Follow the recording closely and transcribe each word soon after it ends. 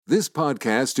This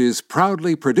podcast is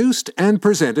proudly produced and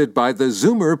presented by the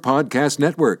Zoomer Podcast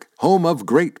Network, home of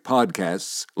great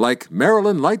podcasts like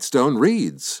Marilyn Lightstone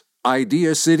Reads,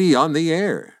 Idea City on the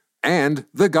Air, and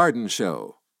The Garden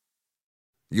Show.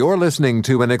 You're listening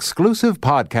to an exclusive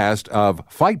podcast of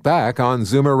Fight Back on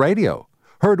Zoomer Radio,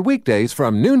 heard weekdays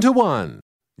from noon to 1.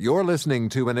 You're listening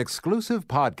to an exclusive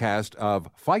podcast of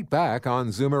Fight Back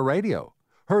on Zoomer Radio,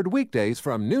 heard weekdays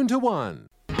from noon to 1.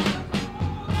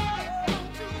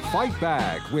 Fight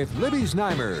Back with Libby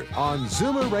Znaimer on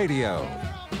Zoomer Radio.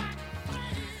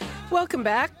 Welcome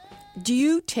back. Do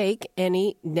you take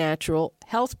any natural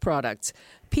health products?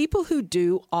 People who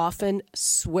do often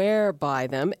swear by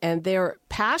them, and they're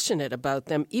passionate about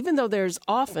them, even though there's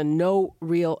often no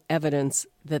real evidence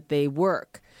that they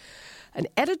work. An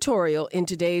editorial in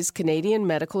today's Canadian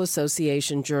Medical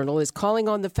Association journal is calling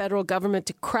on the federal government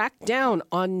to crack down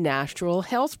on natural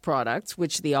health products,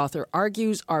 which the author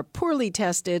argues are poorly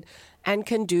tested and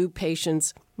can do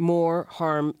patients more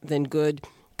harm than good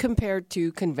compared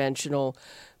to conventional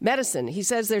medicine. He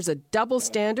says there's a double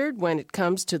standard when it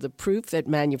comes to the proof that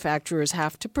manufacturers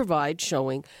have to provide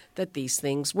showing that these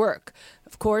things work.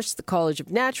 Of course, the College of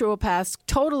Naturopaths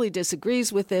totally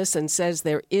disagrees with this and says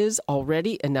there is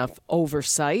already enough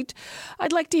oversight.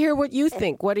 I'd like to hear what you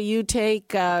think. What do you take?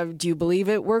 Do you believe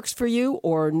it works for you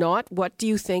or not? What do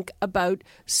you think about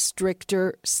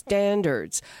stricter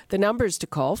standards? The numbers to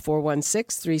call,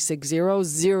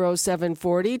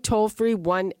 416-360-0740, toll-free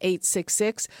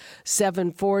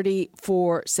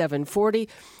 1-866-740-4740.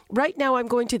 Right now, I'm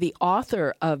going to the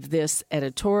author of this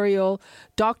editorial.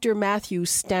 Dr. Matthew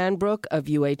Stanbrook of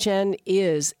UHN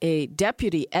is a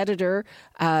deputy editor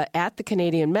at the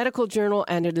Canadian Medical Journal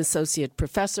and an associate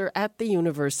professor at the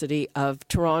University of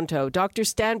Toronto. Dr.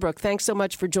 Stanbrook, thanks so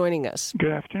much for joining us.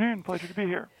 Good afternoon. Pleasure to be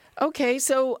here. Okay,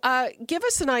 so give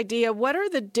us an idea.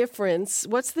 What's the difference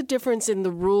in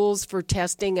the rules for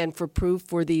testing and for proof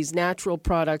for these natural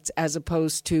products as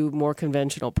opposed to more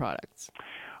conventional products?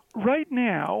 Right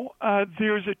now,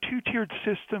 there's a two-tiered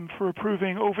system for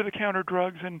approving over-the-counter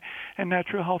drugs and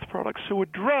natural health products. So a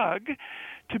drug,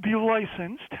 to be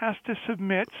licensed, has to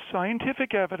submit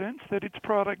scientific evidence that its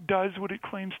product does what it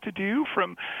claims to do,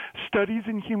 from studies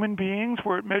in human beings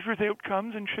where it measures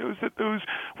outcomes and shows that those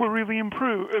were really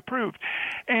approved.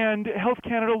 And Health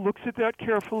Canada looks at that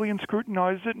carefully and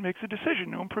scrutinizes it and makes a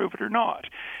decision to approve it or not,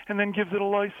 and then gives it a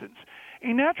license.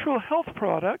 A natural health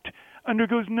product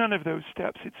undergoes none of those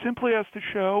steps. It simply has to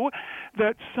show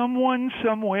that someone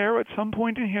somewhere at some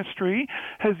point in history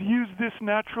has used this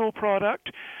natural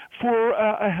product for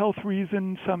a health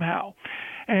reason somehow,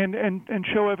 and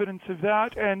show evidence of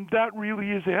that, and that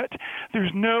really is it.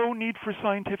 There's no need for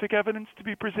scientific evidence to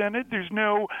be presented. There's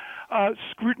no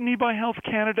scrutiny by Health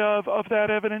Canada of that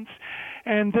evidence,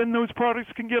 and then those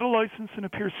products can get a license and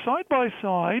appear side by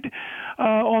side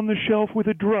on the shelf with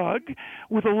a drug,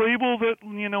 with a label that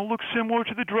looks similar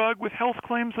to the drug, with health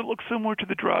claims that look similar to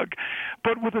the drug,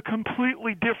 but with a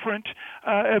completely different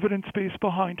evidence base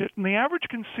behind it. And the average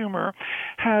consumer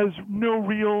has no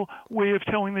real way of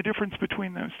telling the difference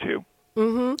between those two.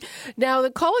 Mm-hmm. Now,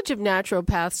 the College of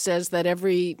Naturopaths says that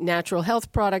every natural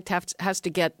health product has to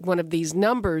get one of these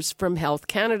numbers from Health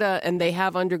Canada, and they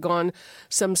have undergone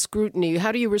some scrutiny.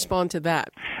 How do you respond to that?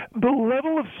 The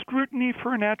level of scrutiny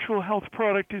for a natural health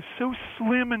product is so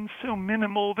slim and so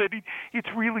minimal that it's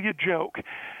really a joke.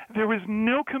 There is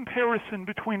no comparison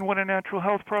between what a natural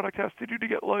health product has to do to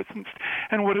get licensed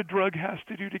and what a drug has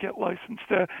to do to get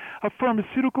licensed. A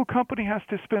pharmaceutical company has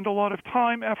to spend a lot of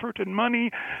time, effort, and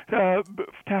money to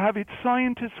have its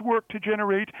scientists work to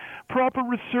generate proper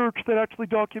research that actually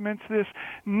documents this.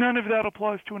 None of that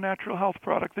applies to a natural health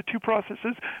product. The two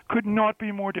processes could not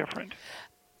be more different.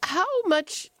 How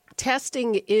much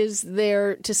testing is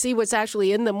there to see what's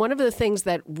actually in them? One of the things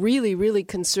that really, really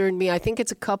concerned me, I think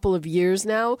it's a couple of years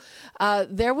now,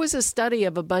 there was a study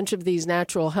of a bunch of these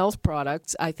natural health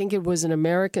products. I think it was an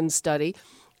American study,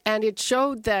 and it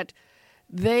showed that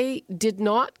they did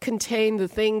not contain the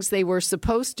things they were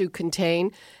supposed to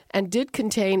contain and did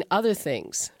contain other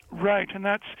things. Right, and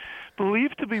that's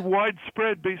believed to be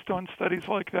widespread based on studies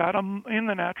like that in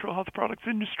the natural health products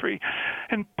industry.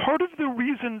 And part of the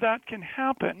reason that can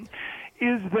happen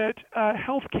is that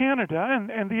Health Canada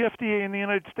and the FDA in the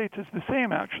United States is the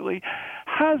same, actually,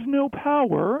 has no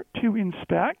power to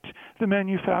inspect the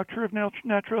manufacture of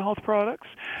natural health products,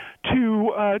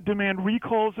 to demand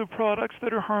recalls of products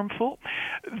that are harmful,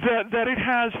 that it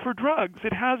has for drugs.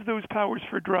 It has those powers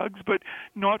for drugs, but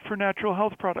not for natural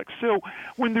health products. So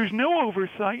when there's no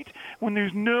oversight, when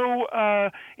there's no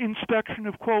inspection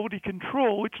of quality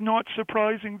control, it's not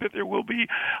surprising that there will be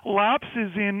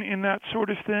lapses in that sort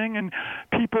of thing, and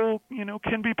people,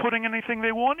 can be putting anything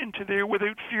they want into there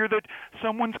without fear that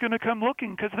someone's going to come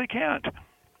looking, because they can't.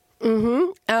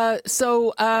 Mm-hmm.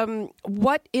 So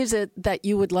what is it that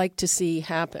you would like to see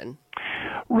happen?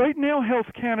 Right now, Health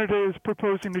Canada is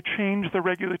proposing to change the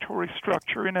regulatory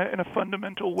structure in a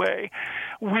fundamental way,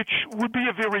 which would be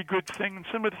a very good thing. And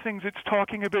some of the things it's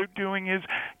talking about doing is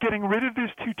getting rid of this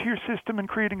two-tier system and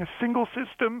creating a single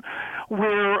system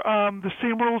where the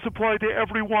same rules apply to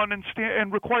everyone,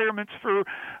 and requirements for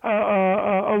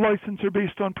a license are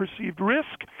based on perceived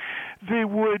risk. They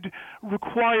would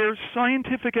require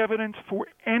scientific evidence for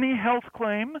any health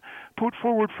claim put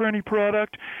forward for any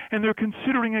product, and they're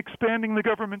considering expanding the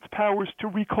government's powers to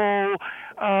recall,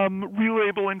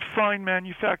 relabel, and fine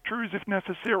manufacturers if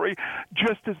necessary,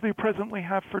 just as they presently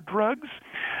have for drugs.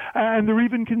 And they're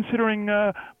even considering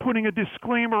putting a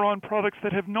disclaimer on products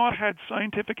that have not had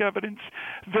scientific evidence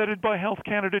vetted by Health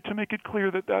Canada to make it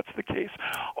clear that that's the case.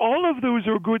 All of those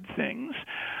are good things.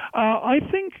 I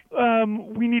think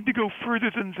we need to go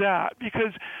further than that,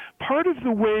 because part of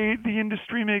the way the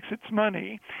industry makes its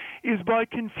money is by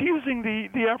confusing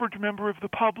the average member of the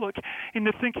public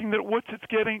into thinking that what it's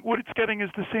getting is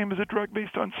the same as a drug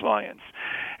based on science.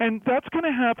 And that's going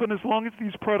to happen as long as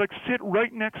these products sit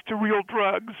right next to real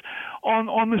drugs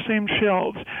on the same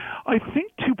shelves. I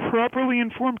think to properly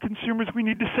inform consumers, we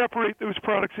need to separate those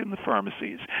products in the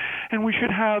pharmacies, and we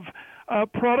should have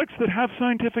products that have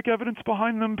scientific evidence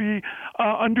behind them be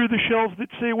under the shelves that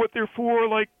say what they're for,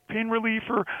 like pain relief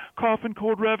or cough and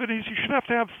cold remedies. You should have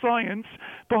to have science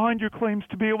behind your claims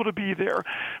to be able to be there.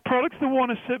 Products that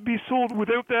want to be sold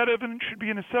without that evidence should be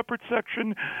in a separate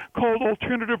section called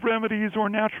alternative remedies or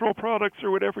natural products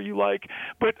or whatever you like,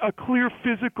 but a clear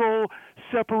physical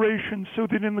separation so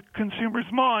that in the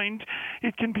consumer's mind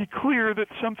it can be clear that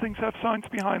some things have science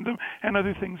behind them and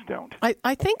other things don't.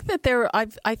 I think that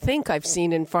I've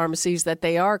seen in pharmacies that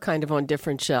they are kind of on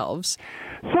different shelves.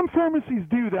 Some pharmacies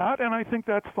do that, and I think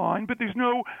that's fine, but there's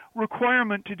no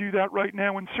requirement to do that right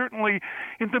now. And certainly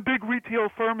in the big retail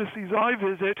pharmacies I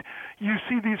visit, you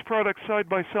see these products side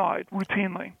by side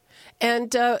routinely.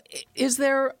 And is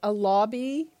there a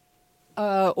lobby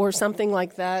or something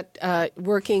like that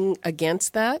working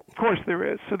against that? Of course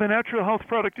there is. So the natural health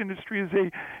product industry is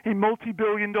a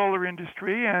multi-billion-dollar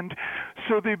industry, and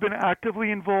so they've been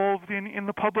actively involved in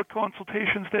the public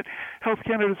consultations that Health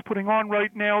Canada is putting on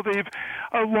right now. They've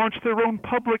launched their own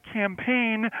public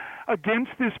campaign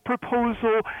against this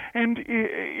proposal, and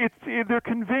they're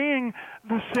conveying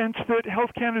the sense that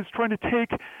Health Canada is trying to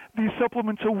take these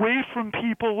supplements away from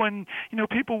people, and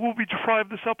people will be deprived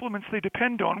the supplements they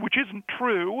depend on, which isn't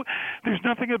true. There's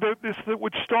nothing about this that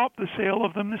would stop the sale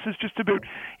of them. This is just about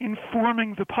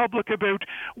informing the public about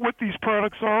what these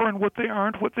products are and what they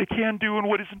aren't, what they can do and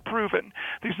what isn't proven.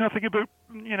 There's nothing about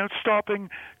stopping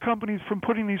companies from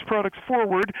putting these products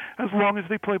forward as long as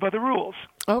they play by the rules.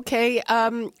 Okay,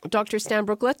 Dr.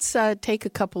 Stanbrook, let's take a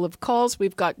couple of calls.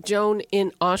 We've got Joan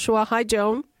in Oshawa. Hi,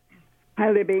 Joan.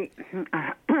 Hi, Libby.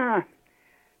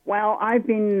 Well, I've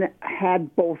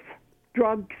had both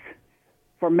drugs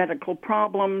for medical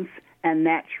problems and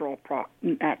natural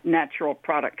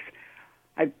products.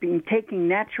 I've been taking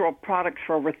natural products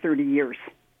for over 30 years,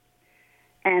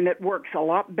 and it works a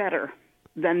lot better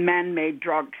than man-made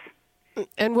drugs.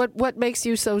 And what makes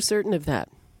you so certain of that?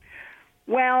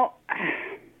 Well,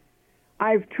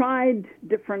 I've tried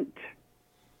different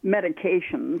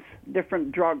medications,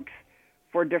 different drugs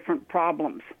for different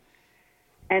problems.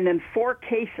 And in 4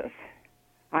 cases,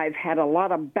 I've had a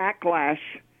lot of backlash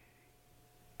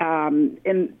how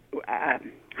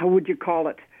would you call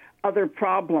it, other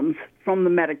problems from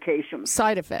the medications.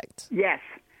 Side effects. Yes.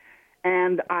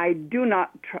 And I do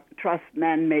not trust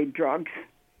man-made drugs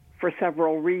for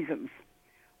several reasons.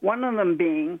 One of them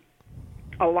being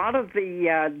a lot of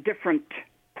the different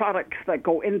products that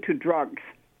go into drugs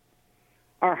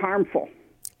are harmful.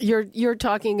 You're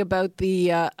talking about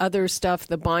the other stuff,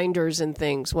 the binders and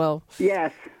things. Well,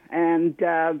 yes, and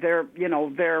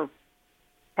they're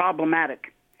problematic.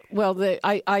 Well,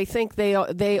 I think they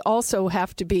also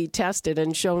have to be tested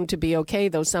and shown to be okay,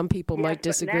 though some people might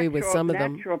disagree with some of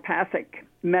them. Naturopathic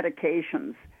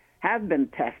medications have been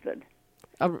tested.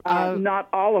 Not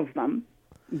all of them,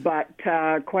 but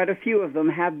quite a few of them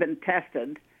have been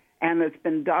tested and it's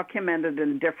been documented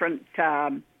in different,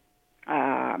 how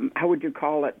would you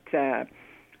call it,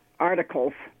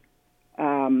 articles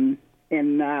how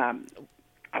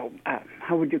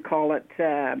would you call it,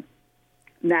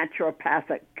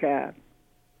 naturopathic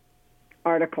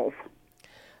articles.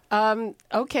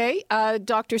 Okay.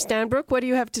 Dr. Stanbrook, what do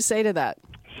you have to say to that?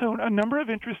 So a number of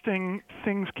interesting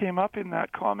things came up in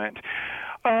that comment.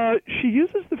 She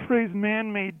uses the phrase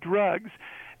man-made drugs.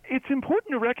 It's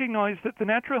important to recognize that the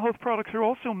natural health products are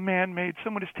also man-made.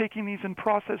 Someone is taking these and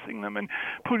processing them and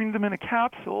putting them in a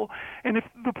capsule. And if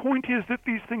the point is that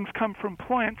these things come from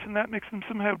plants and that makes them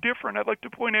somehow different, I'd like to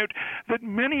point out that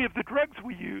many of the drugs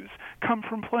we use come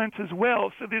from plants as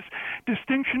well. So this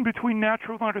distinction between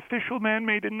natural and artificial,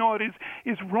 man-made and not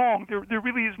is wrong. There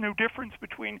really is no difference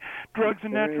between drugs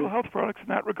and natural health products in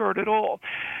that regard at all.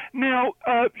 Now,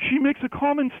 she makes a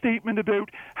common statement about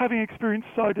having experienced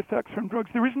side effects from drugs.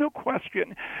 There is no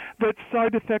question that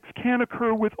side effects can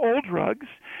occur with all drugs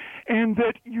and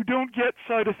that you don't get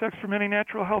side effects from any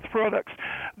natural health products.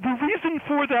 The reason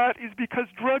for that is because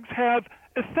drugs have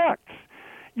effects.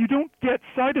 You don't get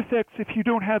side effects if you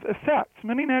don't have effects.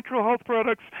 Many natural health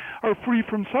products are free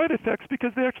from side effects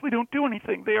because they actually don't do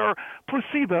anything. They are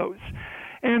placebos.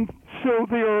 And so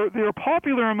they are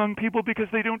popular among people because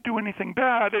they don't do anything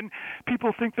bad, and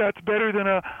people think that's better than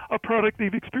a product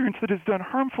they've experienced that has done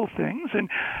harmful things, and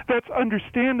that's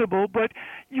understandable, but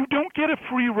you don't get a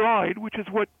free ride, which is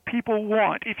what people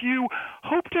want. If you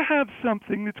hope to have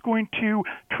something that's going to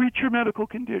treat your medical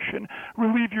condition,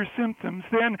 relieve your symptoms,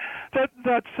 then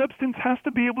that substance has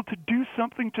to be able to do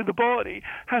something to the body,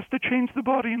 has to change the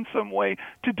body in some way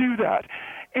to do that.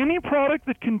 Any product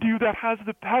that can do that has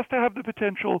to have the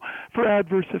potential for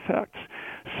adverse effects.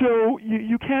 So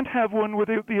you can't have one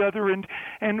without the other, and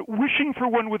wishing for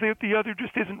one without the other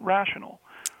just isn't rational.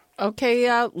 Okay,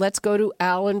 let's go to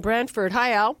Al in Brantford.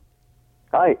 Hi, Al.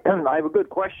 Hi. I have a good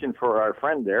question for our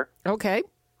friend there. Okay.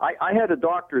 I had a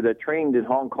doctor that trained in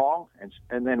Hong Kong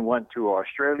and then went to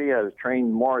Australia,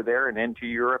 trained more there, and into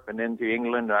Europe, and into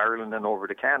England, Ireland, and over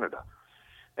to Canada.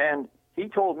 And he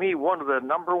told me one of the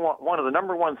number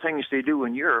one things they do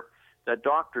in Europe, that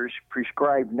doctors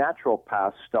prescribe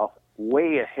naturopath stuff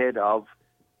way ahead of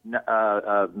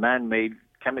man-made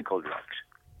chemical drugs.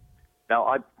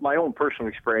 Now, my own personal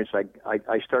experience,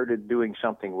 I started doing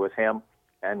something with him,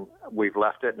 and we've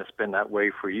left it, and it's been that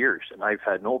way for years, and I've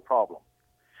had no problem.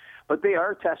 But they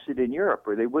are tested in Europe,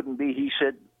 or they wouldn't be, he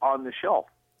said, on the shelf.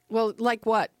 Well, like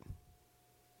what?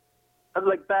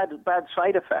 Like bad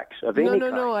side effects of any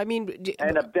kind. No. I mean,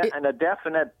 and a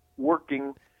definite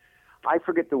working. I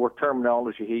forget the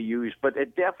terminology he used, but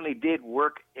it definitely did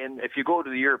work if you go to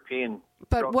the European.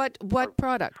 But what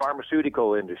product?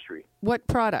 Pharmaceutical industry. What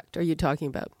product are you talking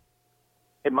about?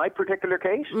 In my particular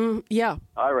case? Yeah.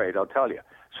 All right, I'll tell you.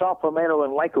 Sulfamino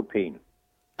and lycopene.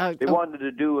 They wanted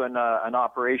to do an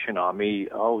operation on me,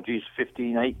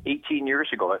 18 years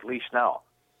ago at least now.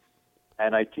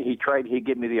 And he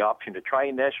gave me the option to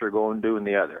try this or go and doing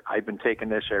the other. I've been taking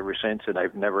this ever since, and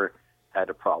I've never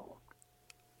had a problem.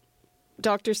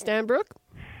 Dr. Stanbrook?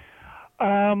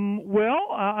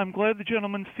 I'm glad the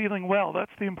gentleman's feeling well.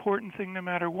 That's the important thing no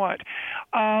matter what.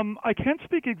 I can't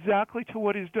speak exactly to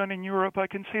what is done in Europe. I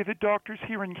can say that doctors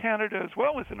here in Canada, as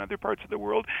well as in other parts of the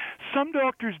world, some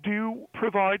doctors do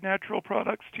provide natural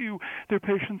products to their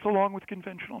patients along with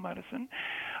conventional medicine.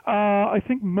 I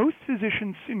think most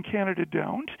physicians in Canada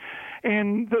don't.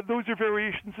 And those are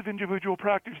variations of individual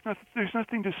practice. There's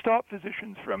nothing to stop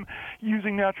physicians from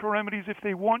using natural remedies if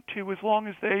they want to, as long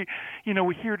as they,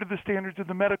 adhere to the standards of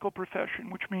the medical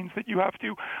profession, which means that you have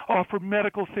to offer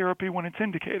medical therapy when it's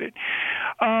indicated.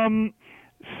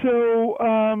 So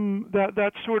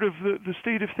that's sort of the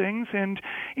state of things. And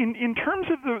in terms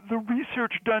of the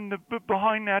research done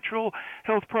behind natural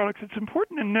health products, it's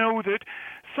important to know that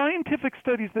scientific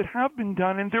studies that have been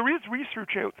done, and there is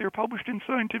research out there published in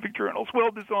scientific journals,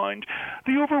 well designed,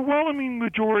 the overwhelming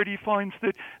majority finds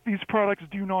that these products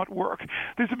do not work.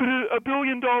 There's about $1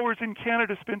 billion in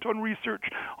Canada spent on research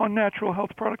on natural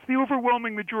health products. The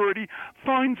overwhelming majority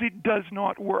finds it does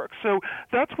not work. So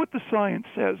that's what the science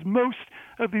says. Most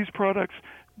of these products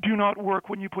do not work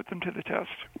when you put them to the test.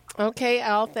 Okay,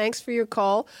 Al, thanks for your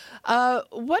call.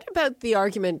 What about the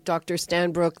argument, Dr.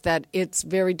 Stanbrook, that it's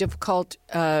very difficult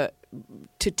to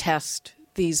test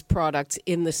these products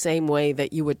in the same way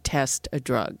that you would test a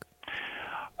drug?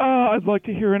 I'd like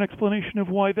to hear an explanation of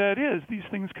why that is. These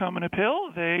things come in a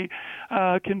pill. They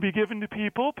can be given to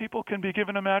people. People can be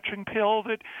given a matching pill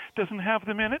that doesn't have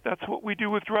them in it. That's what we do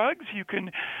with drugs. You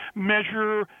can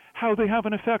measure how they have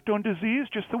an effect on disease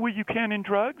just the way you can in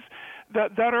drugs.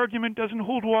 That argument doesn't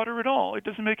hold water at all. It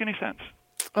doesn't make any sense.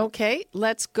 Okay,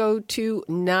 let's go to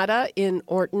Nada in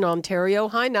Orton, Ontario.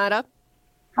 Hi, Nada.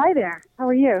 Hi there. How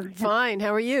are you? Fine.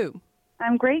 How are you?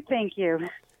 I'm great, thank you.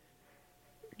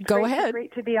 Go ahead.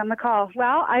 Great to be on the call.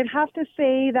 Well, I'd have to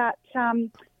say that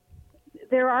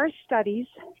there are studies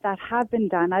that have been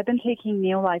done. I've been taking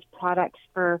Neolife products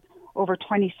for over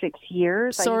 26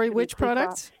 years. Sorry, which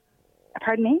products?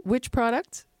 Pardon me? Which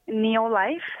products?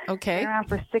 Neolife. Okay. Been around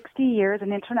for 60 years,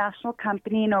 an international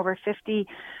company in over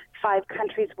 55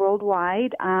 countries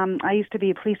worldwide. I used to be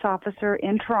a police officer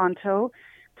in Toronto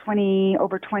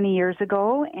over 20 years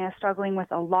ago, and struggling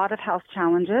with a lot of health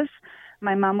challenges.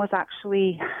 My mom was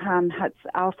actually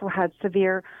had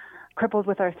severe crippled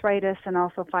with arthritis and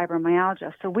also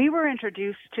fibromyalgia. So we were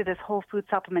introduced to this whole food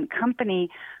supplement company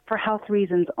for health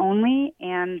reasons only,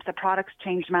 and the products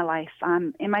changed my life.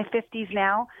 I'm in my 50s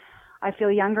now. I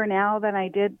feel younger now than I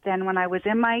did then when I was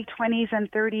in my 20s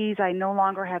and 30s. I no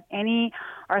longer have any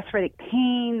arthritic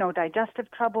pain, no digestive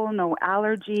trouble, no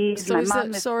allergies. So my is mom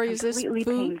is this completely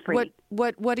food? pain-free.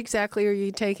 What exactly are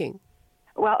you taking?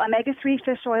 Well, omega-3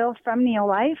 fish oil from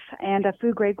Neolife and a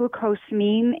food-grade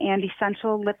glucosamine and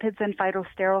essential lipids and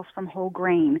phytosterols from whole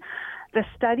grain. The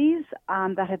studies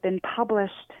that have been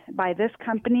published by this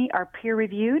company are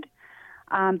peer-reviewed.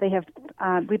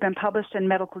 We've been published in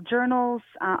medical journals.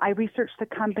 I researched the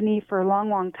company for a long,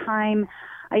 long time.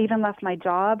 I even left my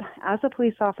job as a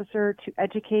police officer to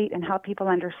educate and help people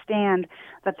understand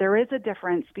that there is a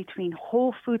difference between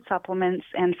whole food supplements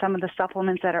and some of the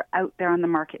supplements that are out there on the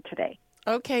market today.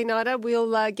 Okay, Nada,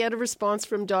 we'll get a response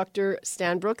from Dr.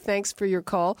 Stanbrook. Thanks for your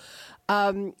call.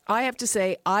 I have to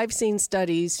say, I've seen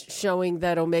studies showing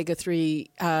that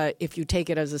omega-3, if you take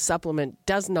it as a supplement,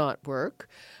 does not work.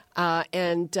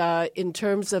 And in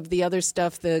terms of the other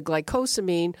stuff, the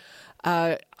glycosamine,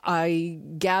 I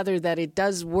gather that it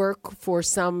does work for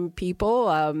some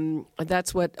people.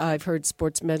 That's what I've heard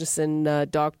sports medicine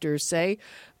doctors say.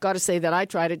 Got to say that I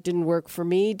tried it, didn't work for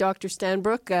me. Dr.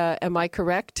 Stanbrook, am I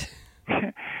correct?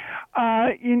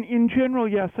 In general,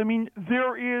 yes. I mean,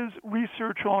 there is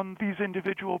research on these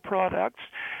individual products.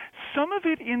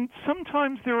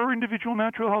 Sometimes there are individual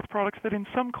natural health products that in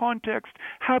some context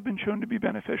have been shown to be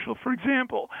beneficial. For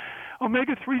example,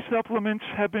 omega-3 supplements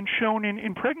have been shown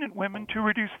in pregnant women to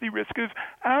reduce the risk of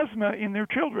asthma in their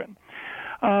children.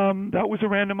 That was a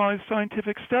randomized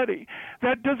scientific study.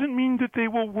 That doesn't mean that they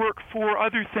will work for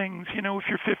other things. You know, if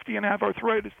you're 50 and have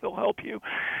arthritis, they'll help you.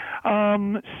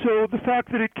 So the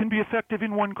fact that it can be effective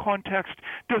in one context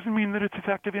doesn't mean that it's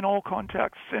effective in all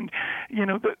contexts. And, you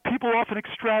know, people often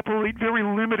extrapolate very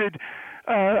limited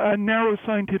narrow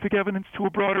scientific evidence to a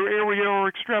broader area or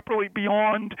extrapolate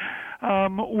beyond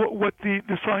what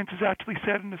the science has actually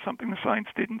said into something the science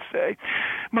didn't say.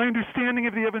 My understanding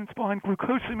of the evidence behind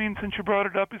glucosamine, since you brought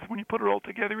it up, is when you put it all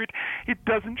together, it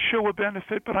doesn't show a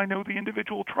benefit, but I know the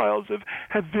individual trials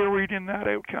have varied in that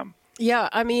outcome. Yeah,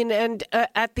 I mean, and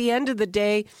at the end of the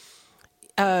day,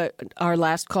 our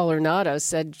last caller, Nada,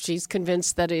 said she's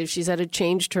convinced that she said it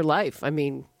changed her life. I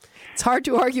mean, it's hard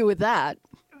to argue with that.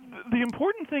 The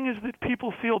important thing is that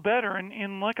people feel better,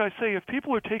 and like I say, if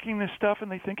people are taking this stuff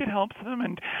and they think it helps them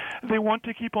and they want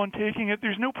to keep on taking it,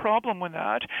 there's no problem with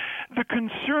that. The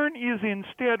concern is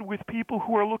instead with people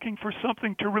who are looking for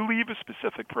something to relieve a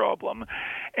specific problem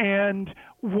and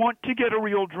want to get a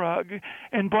real drug,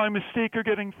 and by mistake are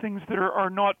getting things that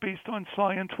are not based on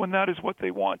science when that is what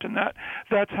they want, and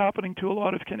that's happening to a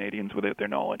lot of Canadians without their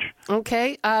knowledge.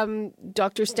 Okay.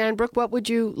 Dr. Stanbrook, what would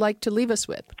you like to leave us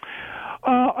with?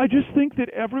 I just think that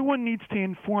everyone needs to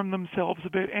inform themselves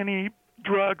about any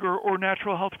drug or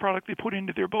natural health product they put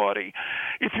into their body.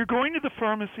 If you're going to the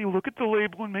pharmacy, look at the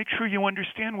label and make sure you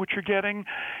understand what you're getting.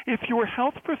 If your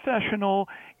health professional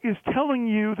is telling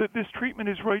you that this treatment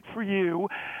is right for you,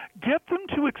 get them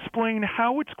to explain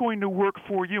how it's going to work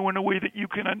for you in a way that you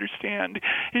can understand.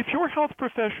 If your health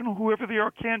professional, whoever they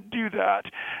are, can't do that,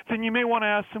 then you may want to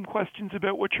ask some questions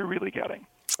about what you're really getting.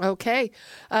 Okay.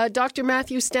 Dr.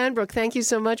 Matthew Stanbrook, thank you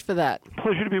so much for that.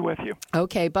 Pleasure to be with you.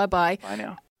 Okay, bye-bye. Bye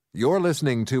now. You're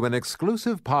listening to an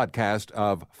exclusive podcast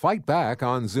of Fight Back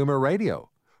on Zoomer Radio,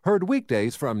 heard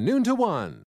weekdays from noon to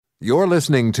 1. You're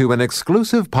listening to an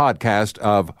exclusive podcast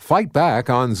of Fight Back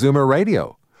on Zoomer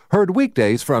Radio, heard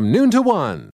weekdays from noon to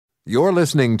 1. You're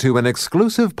listening to an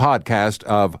exclusive podcast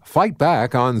of Fight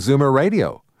Back on Zoomer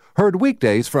Radio, heard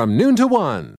weekdays from noon to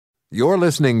 1. You're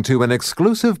listening to an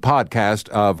exclusive podcast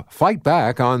of Fight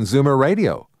Back on Zoomer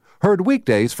Radio, heard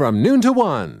weekdays from noon to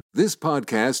 1. This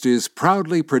podcast is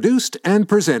proudly produced and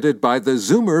presented by the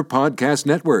Zoomer Podcast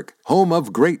Network, home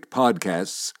of great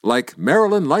podcasts like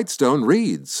Marilyn Lightstone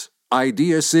Reads,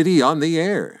 Idea City on the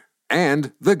Air,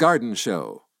 and The Garden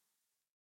Show.